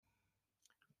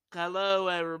Hello,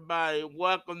 everybody.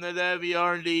 Welcome to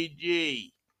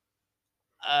WRDG.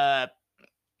 Uh,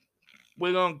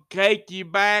 we're gonna take you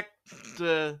back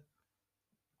to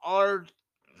R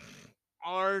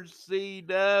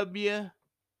RCW,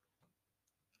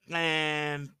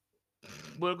 and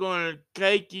we're gonna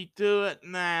take you to it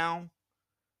now.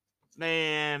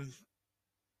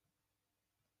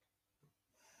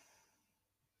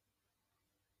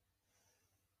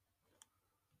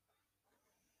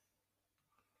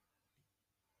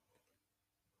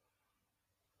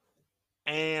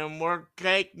 And we're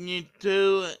taking you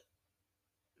to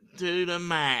the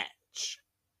match.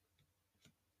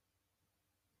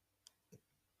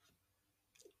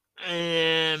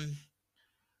 And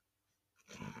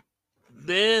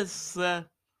this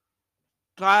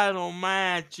title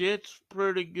match, it's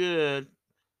pretty good.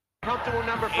 Comfortable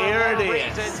number for Here a lot of it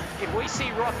reasons. is. If we see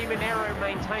Rocky Monero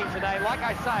maintain today, like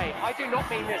I say, I do not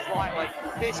mean this lightly.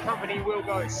 This company will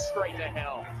go straight to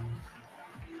hell.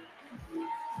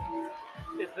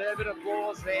 Deserved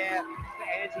applause there for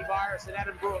Antivirus and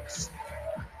Adam Brooks.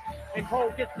 And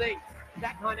Paul, just think,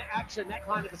 that kind of action, that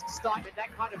kind of excitement,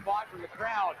 that kind of vibe from the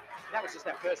crowd, that was just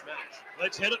our first match.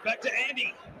 Let's head it back to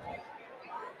Andy.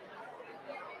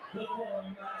 Paul,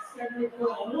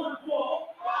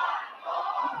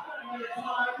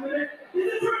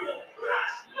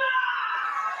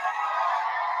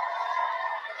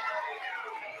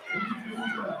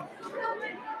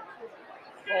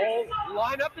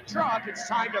 line up the truck. It's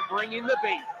time to bring in the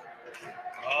beef.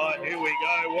 Oh, here we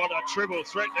go. What a triple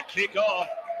threat to kick off.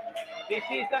 This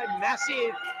is a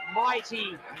massive,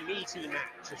 mighty, meaty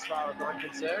match as far as I'm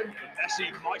concerned. The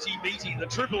massive, mighty, meaty, the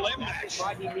Triple M match.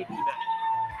 Mighty, meaty match.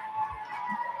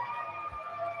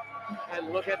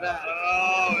 And look at that.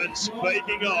 Oh, and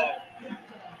speaking of,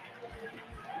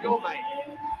 Your mate.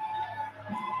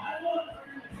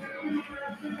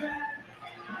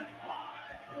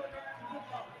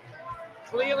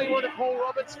 Clearly one of Paul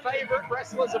Roberts' favourite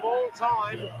wrestlers of all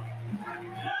time.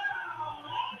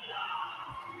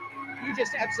 You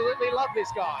just absolutely love this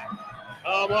guy.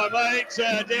 oh, my mate,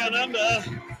 down under.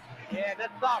 Yeah,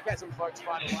 that's sarcasm, folks,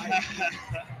 by the way.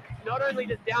 Not only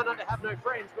does Down Under have no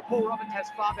friends, but Paul Roberts has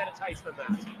far better taste than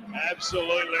that.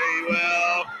 Absolutely.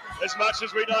 Well, as much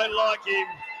as we don't like him,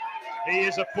 he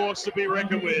is a force to be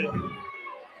reckoned with.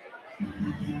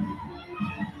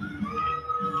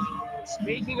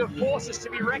 Speaking of forces to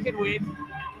be reckoned with,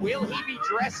 will he be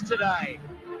dressed today?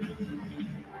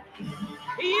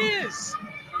 He is!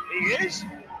 He is?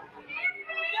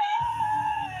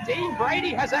 Dean Brady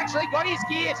has actually got his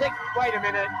gear to... Wait a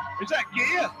minute. Is that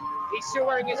gear? He's still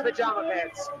wearing his pajama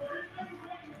pants.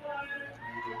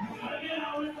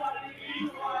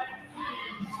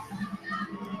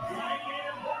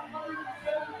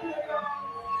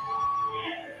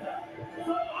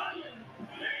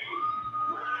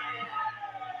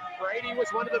 Brady was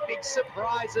one of the big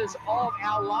surprises of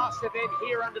our last event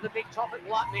here under the big top at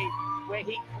Gluttony, where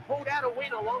he pulled out a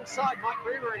win alongside Mike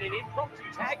Boomer in an impromptu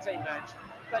tag team match.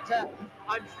 But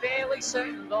I'm fairly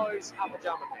certain those are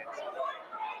pajama pants.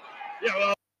 Yeah,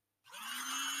 well.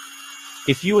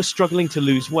 If you are struggling to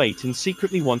lose weight and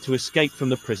secretly want to escape from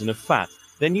the prison of fat,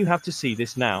 then you have to see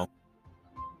this now.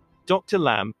 Dr.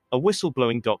 Lamb, a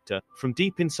whistleblowing doctor from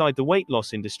deep inside the weight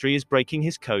loss industry, is breaking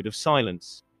his code of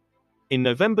silence. In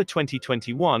November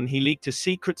 2021, he leaked a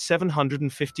secret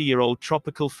 750-year-old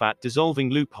tropical fat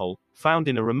dissolving loophole, found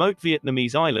in a remote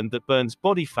Vietnamese island that burns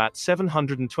body fat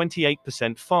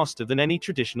 728% faster than any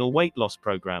traditional weight loss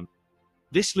program.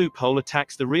 This loophole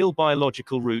attacks the real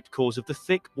biological root cause of the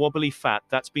thick, wobbly fat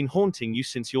that's been haunting you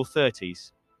since your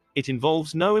 30s. It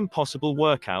involves no impossible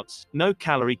workouts, no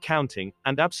calorie counting,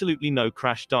 and absolutely no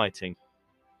crash dieting.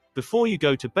 Before you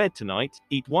go to bed tonight,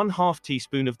 eat 1/2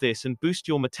 teaspoon of this and boost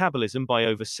your metabolism by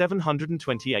over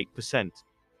 728%.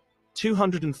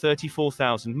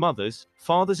 234,000 mothers,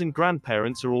 fathers and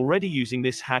grandparents are already using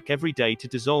this hack every day to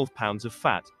dissolve pounds of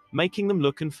fat, making them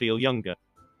look and feel younger.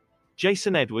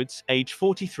 Jason Edwards, age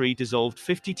 43, dissolved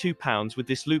 52 pounds with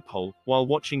this loophole, while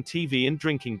watching TV and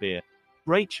drinking beer.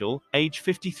 Rachel, age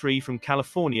 53 from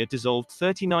California, dissolved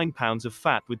 39 pounds of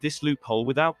fat with this loophole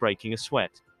without breaking a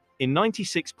sweat. In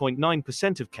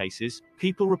 96.9% of cases,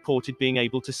 people reported being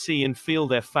able to see and feel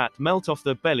their fat melt off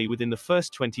their belly within the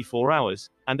first 24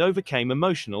 hours, and overcame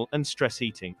emotional and stress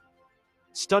eating.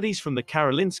 Studies from the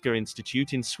Karolinska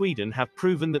Institute in Sweden have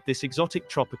proven that this exotic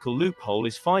tropical loophole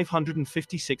is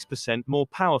 556% more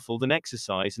powerful than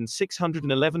exercise and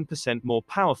 611% more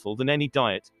powerful than any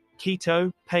diet,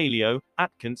 keto, paleo,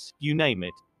 Atkins, you name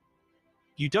it.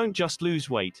 You don't just lose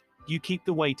weight, you keep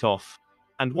the weight off.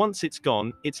 And once it's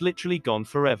gone, it's literally gone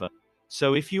forever.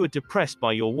 So if you are depressed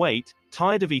by your weight,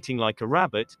 tired of eating like a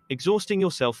rabbit, exhausting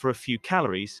yourself for a few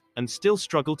calories, and still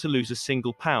struggle to lose a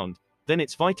single pound, then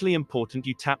it's vitally important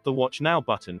you tap the Watch Now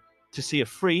button to see a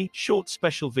free, short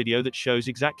special video that shows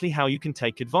exactly how you can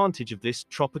take advantage of this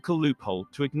tropical loophole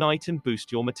to ignite and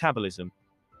boost your metabolism.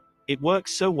 It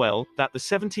works so well that the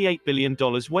 $78 billion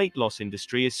weight loss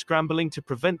industry is scrambling to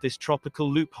prevent this tropical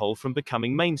loophole from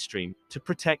becoming mainstream, to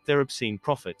protect their obscene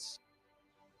profits.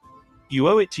 You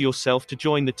owe it to yourself to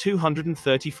join the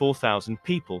 234,000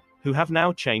 people who have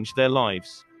now changed their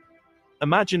lives.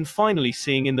 Imagine finally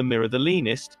seeing in the mirror the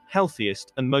leanest,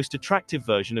 healthiest, and most attractive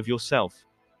version of yourself.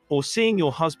 Or seeing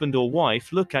your husband or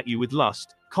wife look at you with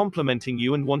lust, complimenting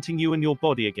you and wanting you and your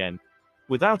body again.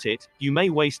 Without it, you may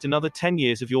waste another 10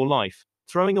 years of your life,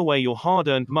 throwing away your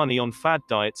hard-earned money on fad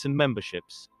diets and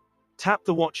memberships. Tap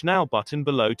the Watch Now button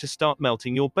below to start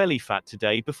melting your belly fat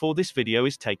today before this video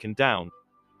is taken down.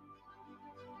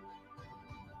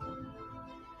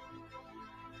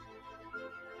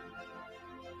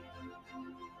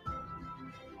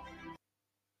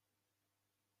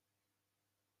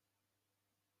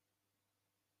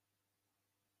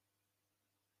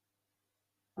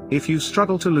 If you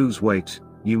struggle to lose weight,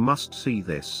 you must see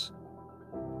this.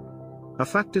 A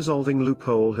fat-dissolving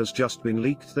loophole has just been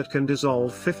leaked that can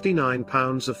dissolve 59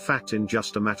 pounds of fat in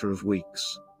just a matter of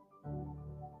weeks.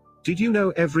 Did you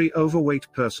know every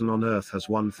overweight person on Earth has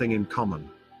one thing in common?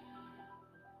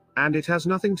 And it has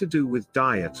nothing to do with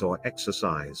diet or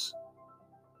exercise.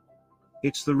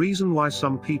 It's the reason why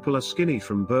some people are skinny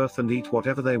from birth and eat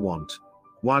whatever they want,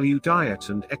 while you diet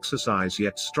and exercise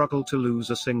yet struggle to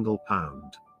lose a single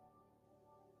pound.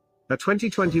 A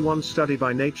 2021 study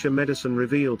by Nature Medicine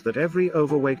revealed that every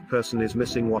overweight person is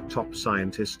missing what top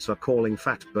scientists are calling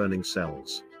fat-burning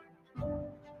cells.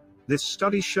 This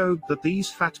study showed that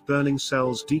these fat-burning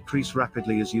cells decrease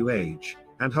rapidly as you age,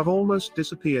 and have almost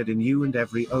disappeared in you and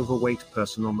every overweight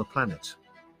person on the planet.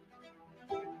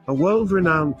 A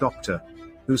world-renowned doctor,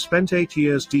 who spent 8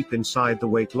 years deep inside the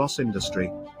weight loss industry,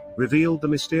 revealed the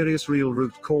mysterious real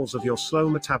root cause of your slow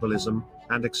metabolism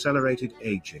and accelerated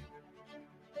aging.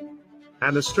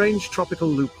 And a strange tropical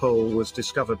loophole was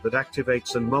discovered that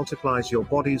activates and multiplies your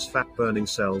body's fat-burning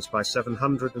cells by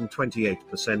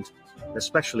 728%,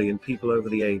 especially in people over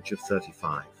the age of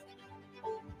 35.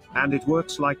 And it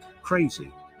works like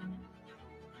crazy.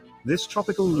 This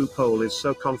tropical loophole is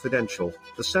so confidential,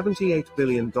 the $78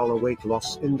 billion weight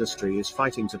loss industry is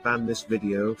fighting to ban this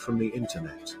video from the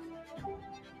internet.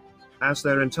 As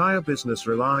their entire business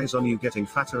relies on you getting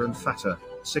fatter and fatter,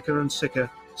 sicker and sicker,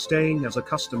 staying as a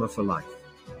customer for life.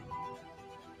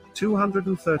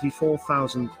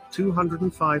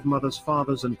 234,205 mothers,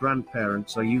 fathers and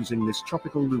grandparents are using this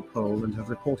tropical loophole and have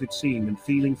reported seeing and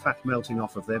feeling fat melting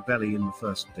off of their belly in the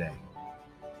first day.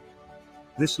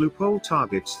 This loophole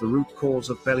targets the root cause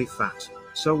of belly fat,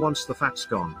 so once the fat's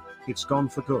gone, it's gone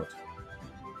for good.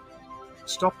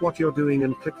 Stop what you're doing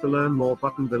and click the Learn More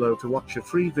button below to watch a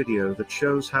free video that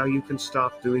shows how you can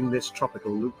start doing this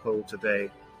tropical loophole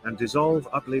today, and dissolve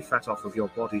ugly fat off of your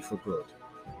body for good.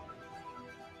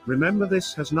 Remember,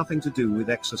 this has nothing to do with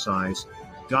exercise,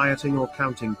 dieting or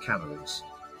counting calories.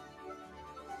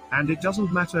 And it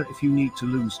doesn't matter if you need to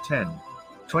lose 10,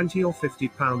 20 or 50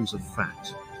 pounds of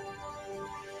fat.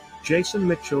 Jason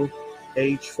Mitchell,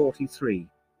 age 43,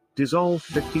 dissolved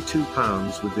 52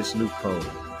 pounds with this loophole.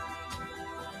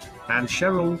 And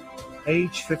Cheryl,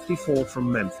 age 54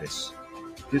 from Memphis,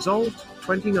 dissolved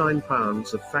 29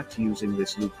 pounds of fat using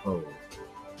this loophole.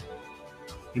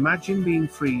 Imagine being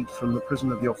freed from the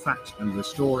prison of your fat and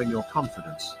restoring your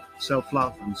confidence,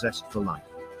 self-love and zest for life.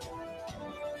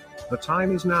 The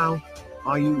time is now.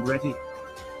 Are you ready?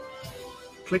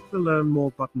 Click the Learn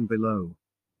More button below,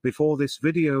 before this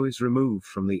video is removed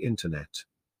from the internet.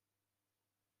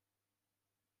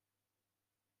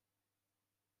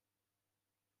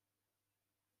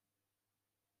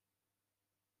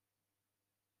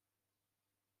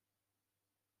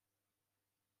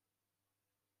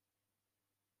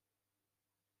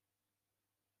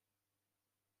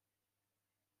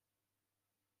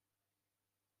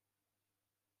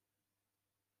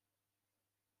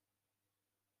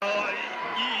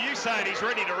 You saying he's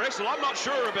ready to wrestle? I'm not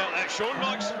sure about that, Sean.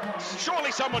 Like,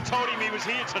 surely someone told him he was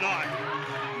here tonight.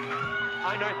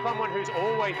 I know someone who's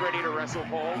always ready to wrestle,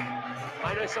 Paul.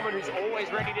 I know someone who's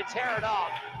always ready to tear it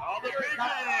up. Oh, the big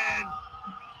man.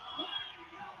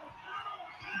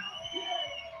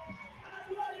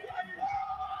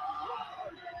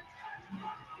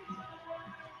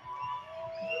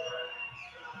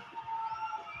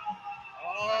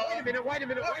 Wait a minute, wait a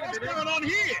minute, wait a minute. What's going on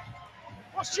here?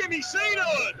 What's Jimmy C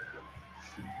doing?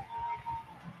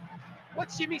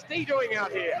 What's Jimmy C doing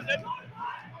out here?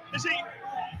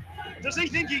 Does he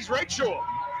think he's Redshaw?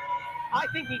 I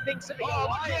think he thinks that the Oh, look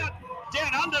Alliance. out.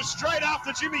 Down under straight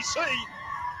after Jimmy C.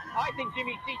 I think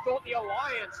Jimmy C thought the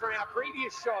Alliance from our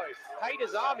previous show,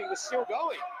 Hater's Army, was still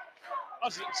going. Oh,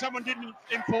 someone didn't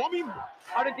inform him?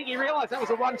 I don't think he realised that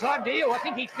was a one-time deal. I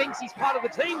think he thinks he's part of the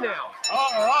team now.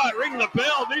 All right, ring the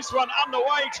bell. This one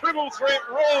underway. Triple threat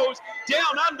roars.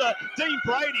 Down under, Dean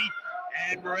Brady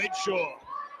and Redshaw.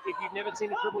 If you've never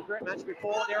seen a triple threat match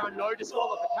before, there are no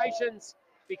disqualifications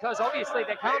because obviously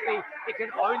there can't be. It can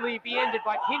only be ended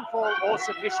by pinfall or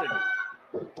submission.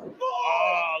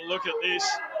 Oh, look at this.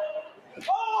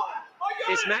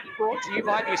 This match brought to you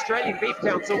by the Australian Beef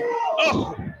Council.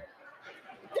 Oh.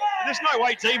 There's no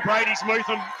way Dean Brady's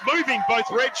moving both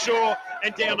Redshaw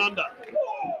and Down Under.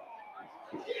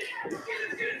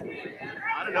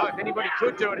 I don't know if anybody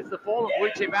could do it. It's the form of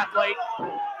blue chip athlete.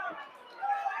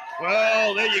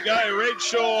 Well, there you go.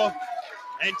 Redshaw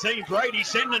and Dean Brady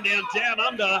sending Down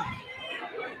Under.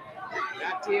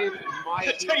 That is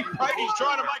mighty. Dean Brady's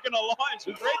trying to make an alliance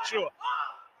with Redshaw.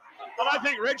 But I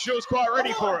think Redshaw's quite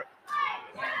ready for it.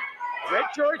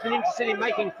 Redshaw isn't interested in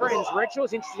making friends.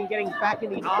 Redshaw's interested in getting back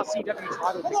in the RCW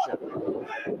title picture.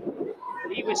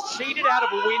 He was cheated out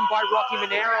of a win by Rocky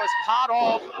Monero as part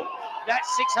of that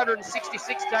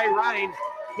 666-day reign.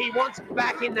 He wants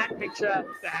back in that picture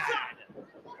bad.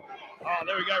 Oh,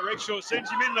 there we go. Redshaw sends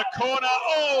him in the corner.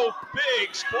 Oh,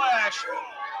 big splash.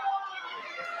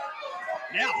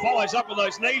 Now follows up with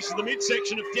those knees to the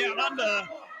midsection of Down Under.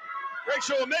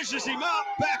 Redshaw measures him up,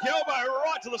 back elbow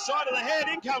right to the side of the head.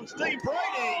 In comes Dean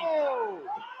Brady.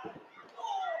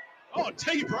 Oh,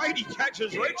 Dean Brady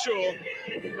catches Redshaw.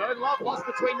 No love lost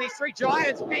between these three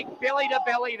giants. Big belly to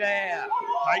belly there.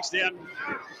 Takes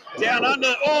Down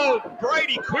Under. Oh,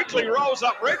 Brady quickly rolls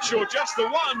up Redshaw, just the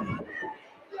one.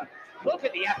 Look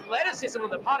at the athleticism on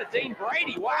the part of Dean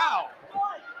Brady. Wow.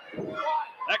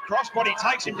 That crossbody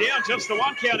takes him down, just the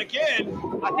one count again.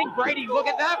 I think Brady, look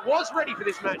at that, was ready for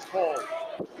this match, Paul.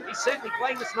 He's certainly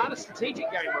playing the smartest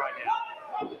strategic game right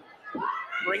now.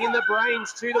 Bringing the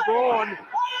brains to the brawn.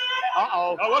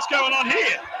 Uh-oh. Oh, what's going on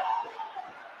here?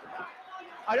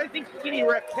 I don't think Skinny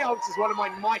Rep counts as one of my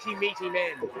mighty, meaty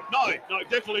men. No,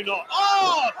 definitely not.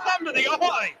 Oh, thumb to the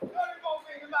eye.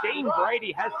 Dean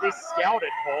Brady has this scouted,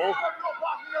 Paul.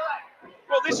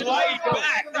 Well, this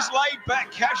laid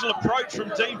back casual approach from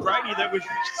Dean Brady that we've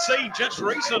seen just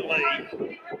recently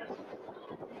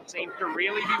seems to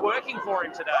really be working for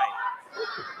him today.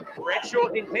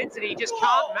 Redshaw's intensity just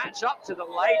can't match up to the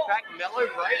laid-back, mellow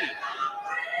Brady.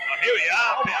 Oh, here we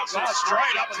are, bouncing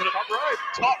straight up to the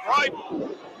top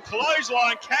rope.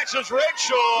 Clothesline catches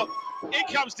Redshaw.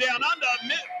 In comes Down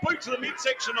Under, boot to the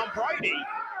midsection on Brady.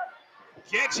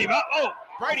 Gets him up. Oh,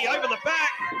 Brady over the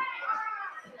back.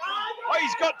 Oh,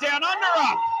 he's got Down Under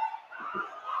up.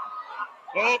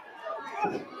 Oh.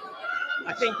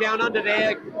 I think Down Under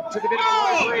there took a bit of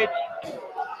a low bridge.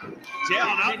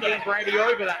 Down Under. Brady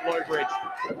over that low bridge.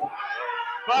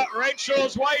 But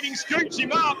Redshaw's waiting, scoops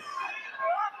him up.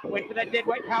 Went for that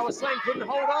deadweight power slam, couldn't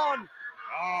hold on.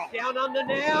 Oh. Down Under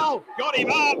now. Got him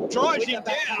up, drives him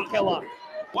down. Killer.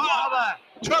 1,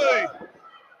 2.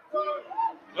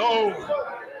 Oh.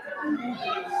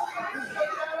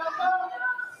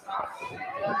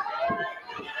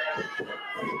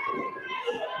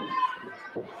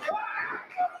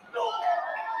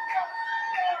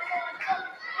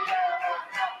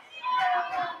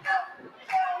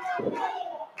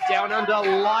 Down Under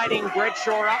lighting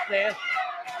Redshaw up there.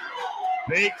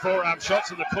 Big forearm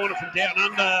shots in the corner from Down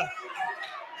Under.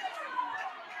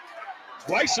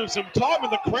 Wasting some time in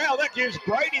the crowd. That gives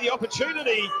Brady the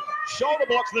opportunity. Shoulder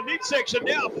blocks the midsection,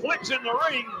 now flips in the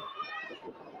ring.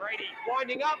 Brady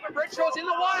winding up, but Redshaw's in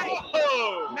the way.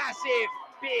 Oh. Massive,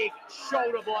 big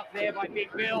shoulder block there by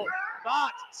Big Bill.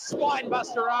 But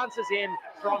Spinebuster answers him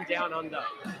from Down Under.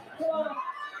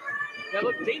 Now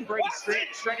look, Dean Brady's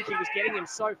strategy was getting him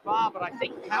so far, but I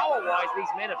think power-wise, these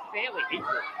men are fairly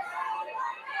equal.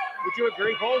 Would you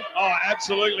agree, Paul? Oh,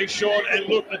 absolutely, Sean. And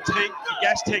look, the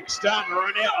gas tank's starting to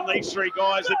run out on these three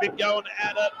guys. They've been going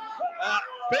at it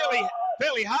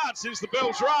fairly hard since the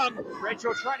bell's run.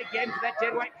 Redshaw tried again for that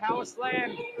deadweight power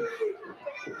slam.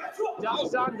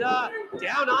 Ducks under,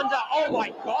 Down Under. Oh my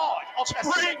God! Off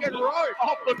the second rope.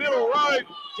 Off the middle rope.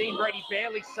 Dean Brady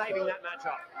barely saving that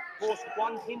matchup. Of course,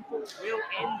 one pinfall will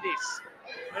end this.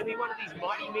 Only one of these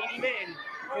mighty, meaty men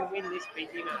can win this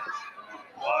beefy match.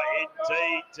 Oh,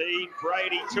 indeed, Dean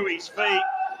Brady to his feet.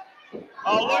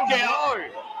 Oh, look out.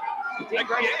 No. Dean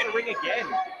Brady in the ring again.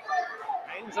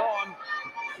 Hangs on.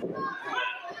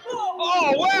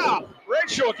 Oh, wow.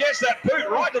 Redshaw gets that boot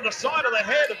right to the side of the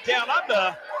head of Down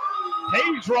Under.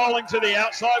 He's rolling to the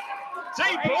outside.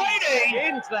 Dean Brady.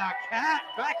 Into that cat,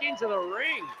 back into the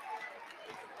ring.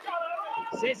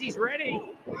 Says he's ready.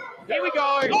 Here we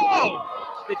go. Oh!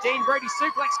 The Dean Brady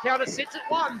suplex counter sits at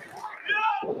 1.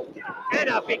 And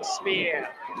a big spear.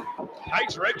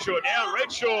 Takes Redshaw down.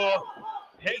 Redshaw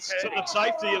heads to the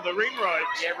safety of the ring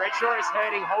ropes. Yeah, Redshaw is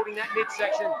hurting, holding that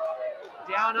midsection.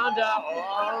 Down Under.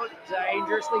 Oh,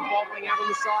 dangerously wobbling out on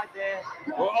the side there.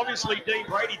 Well, obviously, Dean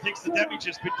Brady thinks the damage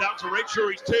has been done to Redshaw.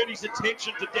 He's turned his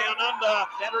attention to Down Under.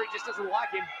 That or he just doesn't like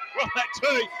him. Well, that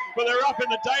too, but they're up in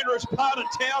the dangerous part of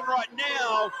town right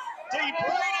now. Dean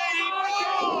Brady,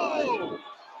 oh!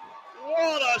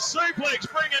 What a suplex,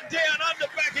 bringing Down Under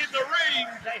back in the ring.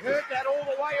 They heard that all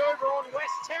the way over on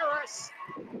West Terrace.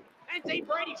 And Dean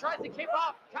Brady tries to keep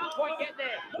up. Can't quite get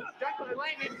there. Don't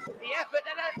blame him. The effort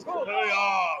and that took.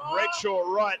 Oh, Redshaw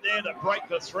right there to break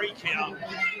the 3 count.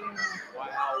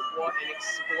 Wow, what an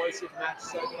explosive match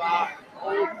so far.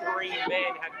 All 3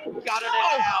 men have gutted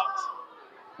it out.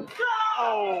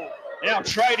 Oh. Now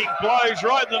trading blows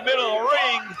right in the middle of the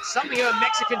ring. Something of a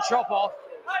Mexican chop off.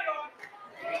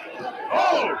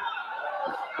 Oh!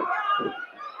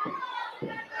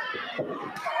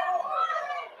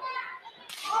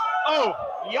 Oh!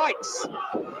 Yikes.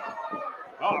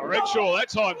 Oh, Redshaw, that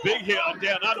time big hit on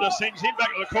Down Under, sends him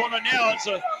back to the corner. Now it's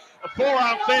a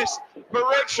forearm fist for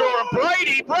Redshaw and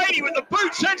Brady. Brady with the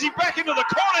boot sends him back into the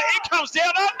corner. In comes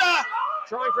Down Under.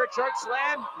 Trying for a choke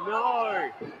slam? No.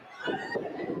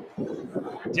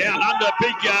 Down Under,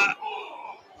 big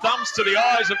thumbs to the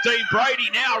eyes of Dean Brady.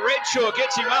 Now Redshaw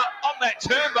gets him up on that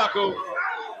turnbuckle.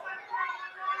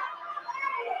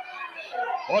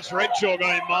 What's Redshaw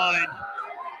going to mind?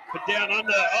 But Down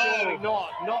Under, Surely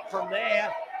not from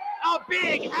there. A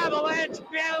big avalanche,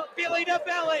 belly to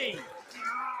belly.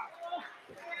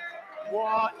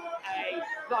 What a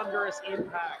thunderous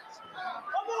impact.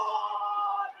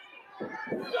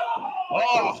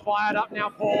 Oh, He's fired up now,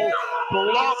 Paul.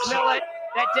 blocks. Smell it.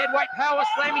 That deadweight power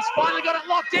slam, he's finally got it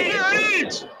locked in. There it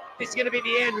is. This is going to be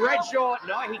the end. Redshaw,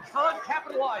 no, he can't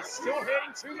capitalize. Still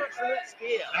hurting too much from that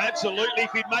spear. Absolutely,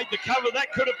 if he'd made the cover,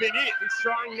 that could have been it. He's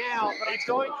trying now, but I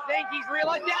don't think he's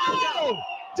realised. Oh,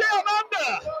 Down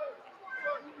Under.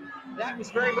 That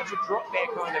was very much a drop bear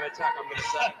kind of attack, I'm going to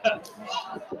say.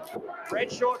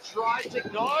 Redshaw tries to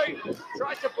block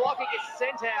it, gets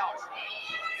sent out.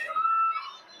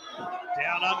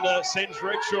 Down Under sends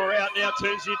Redshaw out now,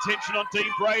 turns the attention on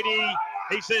Dean Brady.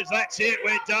 He says, that's it,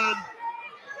 we're done.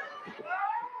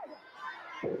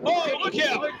 Oh, look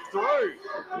out. Through.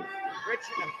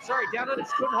 Down Under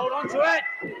just couldn't hold on to it.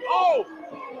 Oh!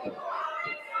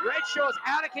 Redshaw's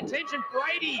out of contention.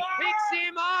 Brady picks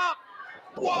him up.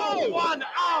 Whoa!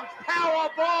 One-armed power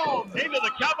bomb. Into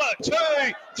the cover, 2, 3,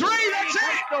 that's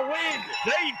it. The win.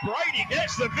 Dean Brady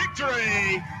gets the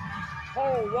victory.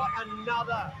 Oh, what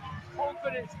another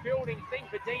confidence-building thing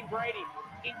for Dean Brady.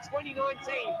 In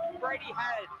 2019, Brady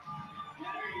had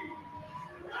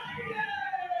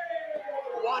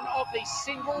one of the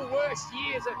single worst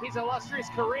years of his illustrious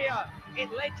career.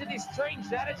 It led to this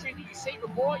changed attitude that you see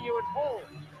before you and Paul.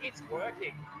 It's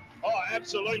working. Oh,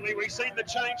 absolutely. We've seen the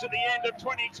change at the end of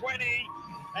 2020.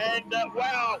 And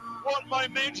wow, what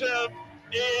momentum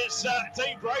is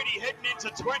Dean Brady heading into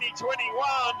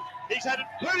 2021. He's had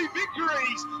 2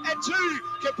 victories and 2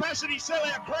 capacity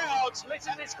sellout crowds.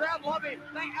 Listen, this crowd love him.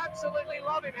 They absolutely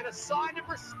love him. And a sign of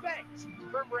respect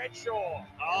from Redshaw.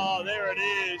 Oh, there it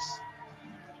is.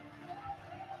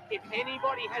 If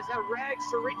anybody has a rags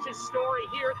to riches story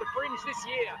here at the Fringe this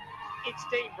year, it's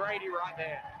Dean Brady right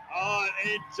there. Oh,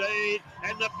 indeed.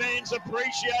 And the fans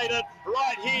appreciate it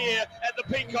right here at the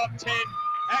Peacock tent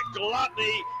at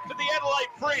Gluttony for the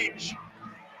Adelaide Fringe.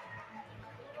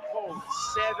 Oh,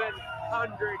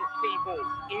 700 people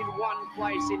in one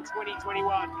place in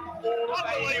 2021. All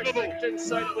obeying restrictions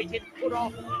so that we can put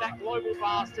off that global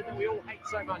bastard that we all hate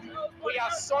so much. We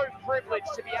are so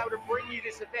privileged to be able to bring you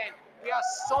this event. We are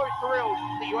so thrilled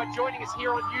that you are joining us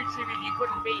here on YouTube if you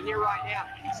couldn't be here right now.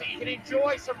 So you can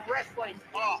enjoy some wrestling,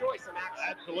 enjoy some action.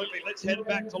 Absolutely. Let's head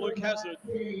back to Luke Hazard.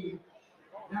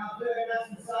 Now, third match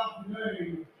this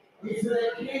afternoon is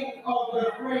the King of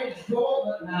the Fringe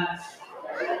Gauntlet match.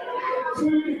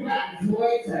 2 combatants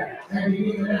awaited and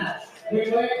begin the match.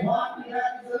 When one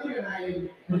combatant is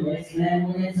eliminated, the next man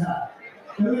will enter.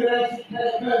 The elimination can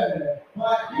occur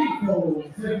by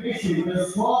default submission,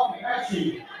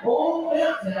 disqualification, or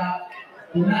out.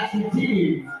 The match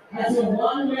continues until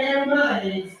one man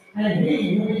remains, and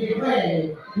he will be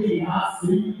declared the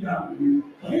RCW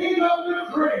King of the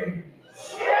Fringe.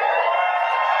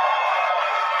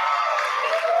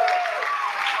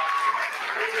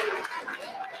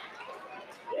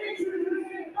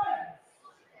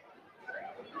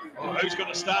 Oh, who's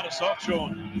going to start us off,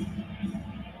 Sean?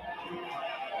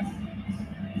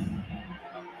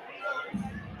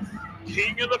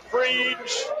 King of the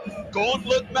Fringe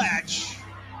Gauntlet match.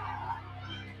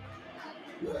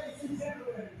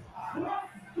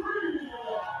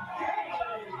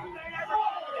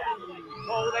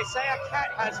 Well, they say a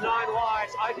cat has 9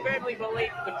 lives. I firmly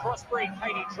believe the crossbreed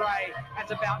Katie Trey has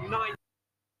about 9.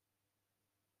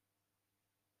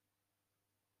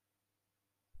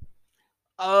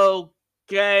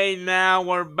 Okay, now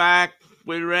we're back.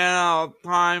 We ran out of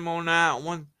time on that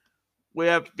one. We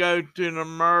have to go to the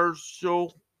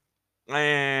commercial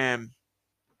and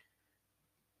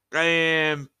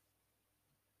they're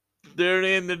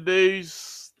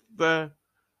introduce the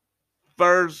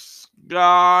first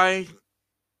guy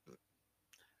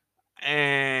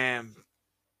and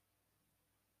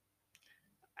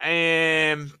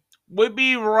we'll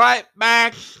be right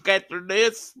back after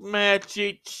this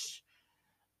message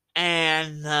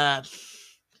and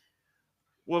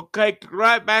we'll take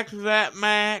right back to that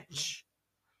match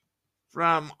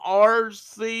from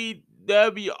RCW.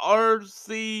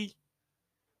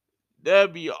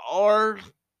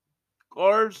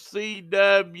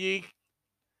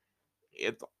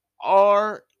 It's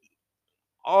REW.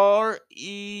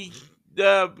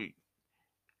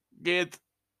 It's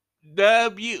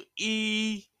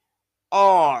WER.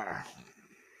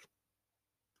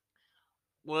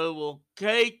 We will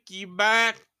take you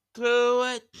back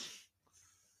to it.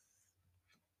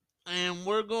 And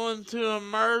we're going to a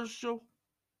commercial.